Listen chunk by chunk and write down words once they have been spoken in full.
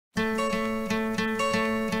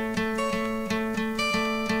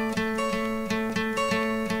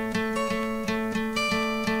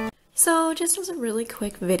just as a really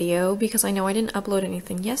quick video, because I know I didn't upload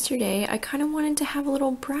anything yesterday, I kind of wanted to have a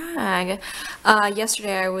little brag.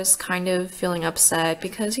 Yesterday I was kind of feeling upset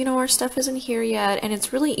because, you know, our stuff isn't here yet, and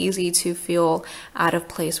it's really easy to feel out of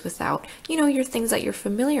place without, you know, your things that you're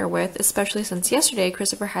familiar with, especially since yesterday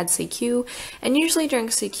Christopher had CQ, and usually during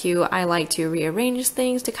CQ I like to rearrange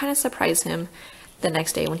things to kind of surprise him the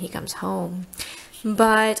next day when he comes home.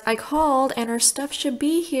 But I called and our stuff should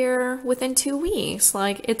be here within 2 weeks.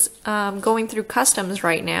 Like, it's going through customs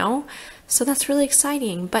right now, so that's really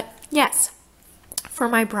exciting. But yes, for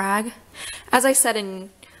my brag, as I said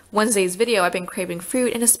in Wednesday's video, I've been craving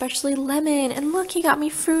fruit and especially lemon. And look, he got me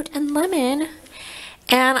fruit and lemon.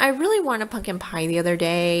 And I really wanted pumpkin pie the other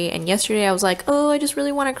day, and yesterday I was like, oh, I just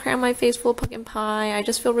really want to cram my face full of pumpkin pie. I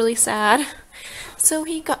just feel really sad. So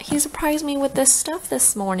he surprised me with this stuff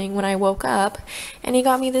this morning when I woke up, and he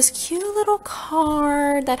got me this cute little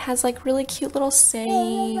card that has like really cute little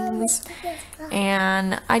sayings,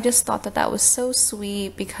 and I just thought that that was so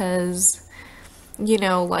sweet because, you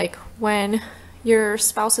know, like when your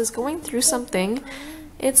spouse is going through something,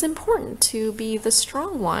 it's important to be the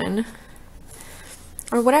strong one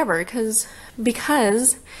or whatever,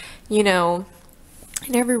 because you know,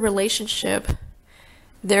 in every relationship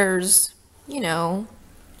there's, you know,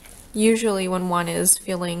 usually when one is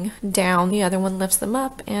feeling down, the other one lifts them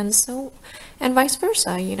up, and vice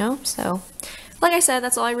versa, you know. So like I said,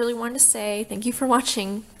 that's all I really wanted to say. Thank you for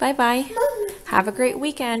watching. Bye bye. Have a great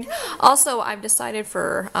weekend. Also, I've decided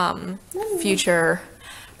for future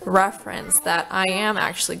reference that I am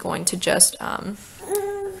actually going to just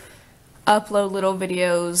upload little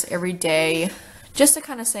videos every day, just to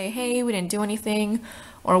kind of say, hey, we didn't do anything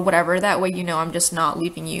or whatever. That way, you know, I'm just not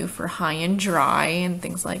leaving you for high and dry and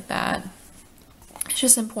things like that. It's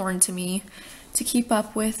just important to me to keep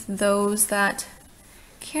up with those that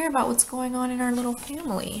care about what's going on in our little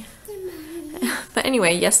family. But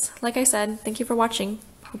anyway, yes, like I said, thank you for watching.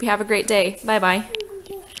 Hope you have a great day. Bye bye.